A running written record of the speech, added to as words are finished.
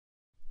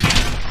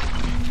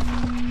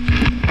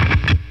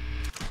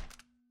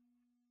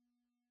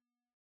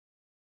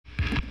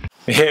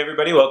Hey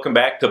everybody, welcome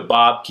back to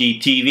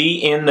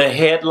BobkeTV. In the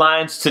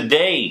headlines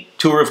today,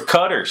 Tour of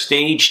Qatar,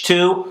 Stage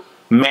 2,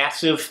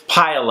 massive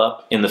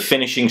pile-up in the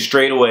finishing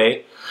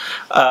straightaway.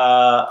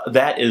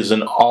 That is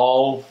an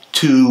all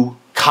too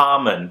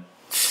common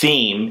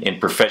theme in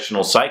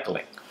professional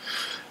cycling.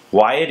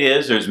 Why it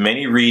is, there's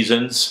many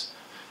reasons.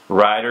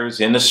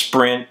 Riders in the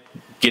sprint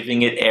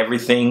giving it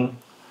everything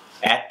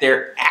at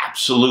their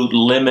absolute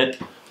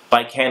limit,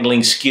 bike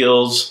handling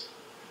skills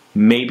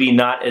maybe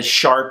not as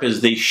sharp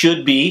as they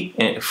should be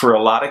for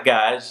a lot of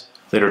guys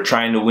that are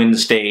trying to win the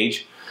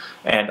stage.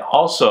 And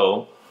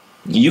also,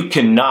 you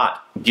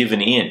cannot give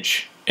an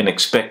inch and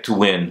expect to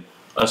win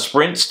a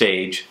sprint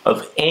stage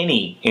of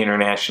any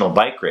international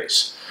bike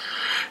race.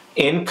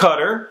 In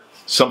Qatar,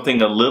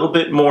 something a little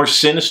bit more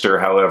sinister,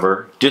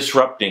 however,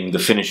 disrupting the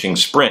finishing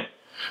sprint.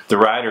 The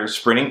riders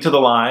sprinting to the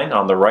line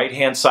on the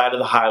right-hand side of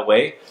the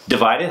highway,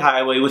 divided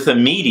highway with a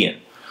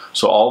median.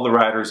 So all the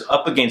riders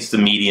up against the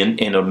median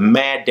in a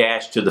mad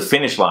dash to the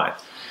finish line.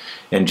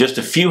 And just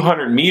a few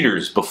hundred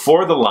meters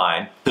before the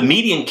line, the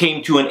median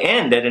came to an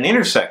end at an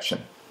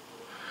intersection.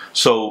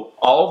 So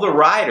all the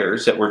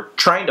riders that were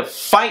trying to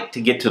fight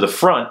to get to the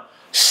front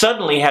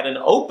suddenly had an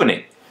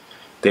opening.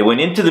 They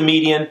went into the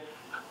median,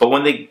 but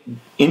when they,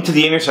 into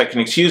the intersection,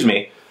 excuse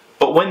me,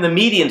 but when the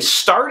median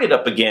started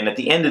up again at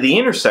the end of the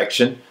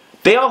intersection,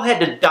 they all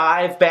had to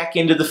dive back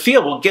into the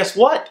field. Well, guess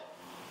what?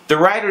 The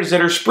riders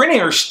that are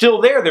sprinting are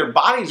still there. Their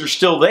bodies are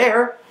still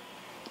there.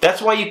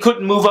 That's why you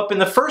couldn't move up in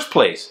the first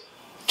place.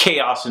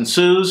 Chaos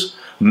ensues,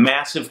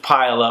 massive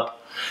pileup,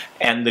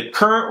 and the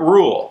current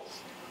rule,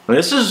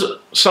 this is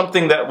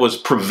something that was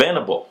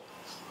preventable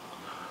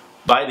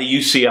by the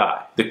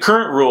UCI. The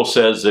current rule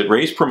says that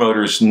race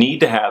promoters need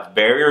to have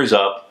barriers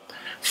up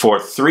for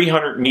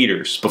 300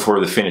 meters before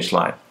the finish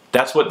line.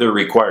 That's what they're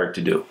required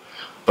to do.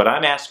 But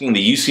I'm asking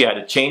the UCI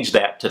to change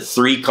that to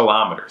 3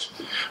 kilometers.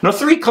 Now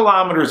 3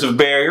 kilometers of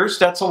barriers,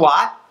 that's a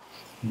lot,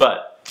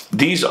 but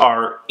these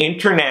are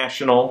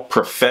international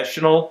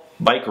professional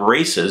bike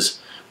races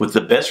with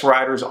the best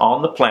riders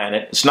on the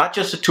planet. It's not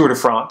just a Tour de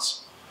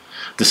France.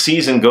 The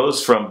season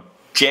goes from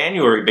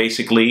January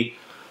basically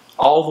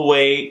all the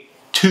way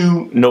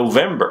to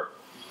November.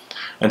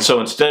 And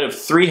so instead of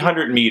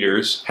 300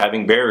 meters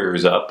having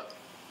barriers up,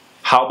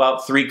 how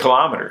about 3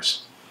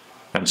 kilometers?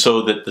 And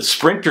so that the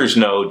sprinters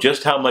know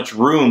just how much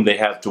room they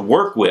have to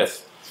work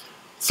with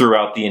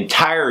throughout the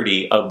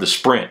entirety of the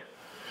sprint.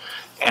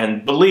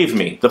 And believe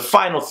me, the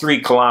final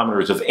 3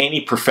 kilometers of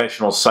any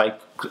professional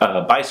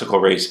bicycle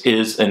race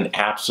is an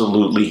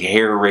absolutely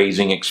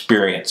hair-raising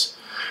experience.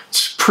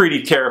 It's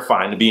pretty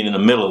terrifying to be in the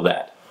middle of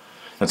that.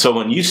 And so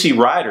when you see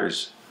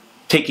riders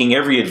taking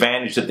every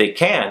advantage that they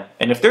can,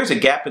 and if there's a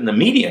gap in the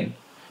median,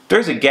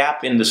 there's a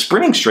gap in the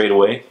sprinting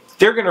straightaway,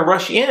 they're going to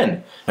rush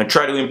in and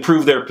try to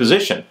improve their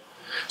position.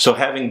 So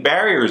having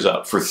barriers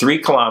up for 3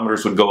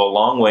 kilometers would go a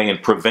long way in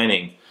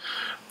preventing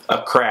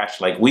a crash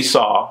like we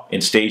saw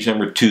in stage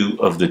number 2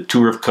 of the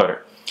Tour of Qatar.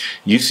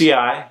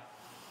 UCI,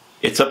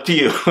 it's up to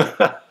you.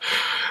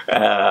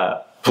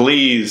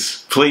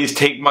 Please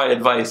take my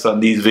advice on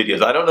these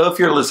videos. I don't know if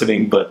you're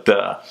listening, but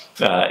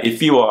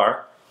if you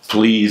are,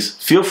 please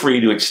feel free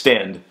to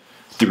extend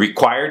the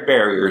required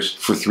barriers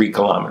for 3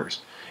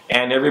 kilometers.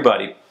 And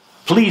everybody,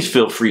 please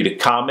feel free to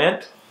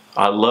comment.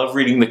 I love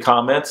reading the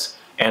comments.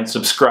 And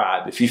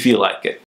subscribe if you feel like it.